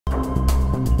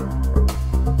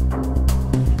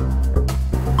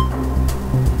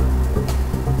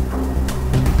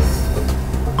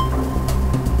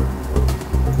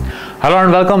Hello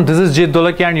and welcome. This is Jit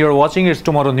Dolakia and you're watching It's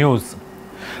Tomorrow News.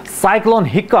 Cyclone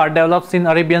Hikka develops in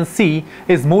Arabian Sea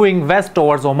is moving west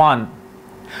towards Oman.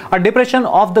 A depression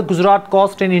off the Gujarat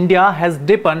coast in India has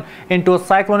deepened into a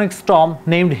cyclonic storm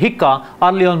named Hikka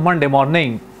early on Monday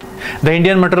morning. The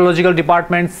Indian Meteorological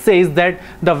Department says that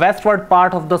the westward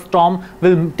part of the storm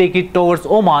will take it towards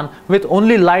Oman with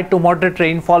only light to moderate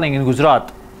rain falling in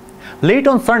Gujarat. Late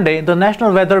on Sunday, the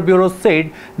National Weather Bureau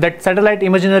said that satellite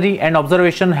imagery and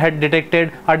observation had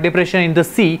detected a depression in the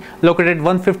sea located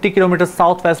 150 km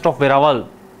southwest of Verawal.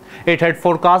 It had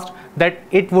forecast that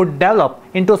it would develop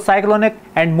into cyclonic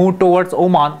and move towards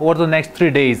Oman over the next 3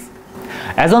 days.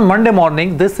 As on Monday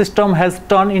morning, this system has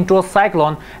turned into a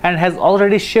cyclone and has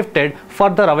already shifted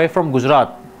further away from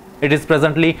Gujarat. It is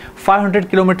presently 500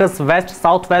 km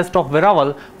west-southwest of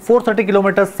Verawal, 430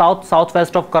 km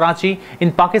south-southwest of Karachi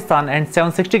in Pakistan and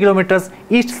 760 km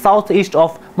east-southeast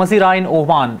of Masirah in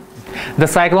Oman. The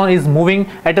cyclone is moving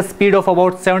at a speed of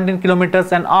about 17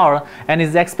 km an hour and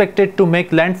is expected to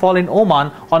make landfall in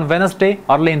Oman on Wednesday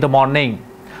early in the morning.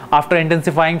 After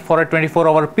intensifying for a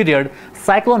 24-hour period,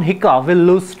 Cyclone Hikka will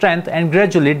lose strength and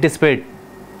gradually dissipate.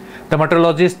 The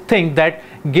meteorologists think that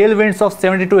gale winds of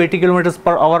 70 to 80 km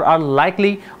per hour are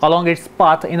likely along its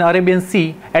path in Arabian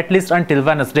Sea at least until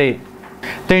Wednesday.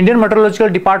 The Indian Meteorological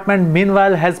Department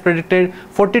meanwhile has predicted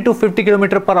 40 to 50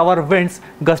 km per hour winds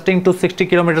gusting to 60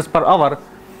 km per hour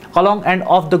along and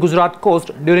off the Gujarat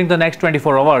coast during the next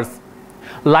 24 hours.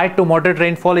 Light to moderate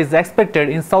rainfall is expected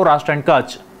in Saurashtra and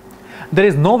Kutch. There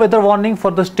is no weather warning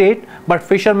for the state, but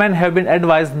fishermen have been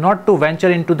advised not to venture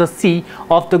into the sea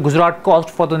off the Gujarat coast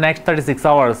for the next 36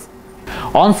 hours.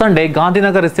 On Sunday,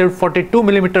 Gandhinagar received 42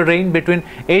 mm rain between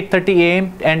 8:30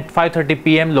 am and 5:30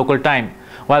 pm local time,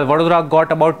 while Vadodara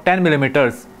got about 10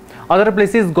 mm. Other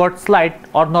places got slight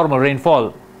or normal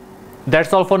rainfall.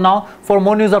 That's all for now. For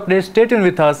more news updates, stay tuned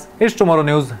with us. It's Tomorrow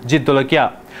News, Jit Dolakia.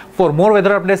 For more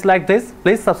weather updates like this,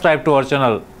 please subscribe to our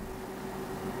channel.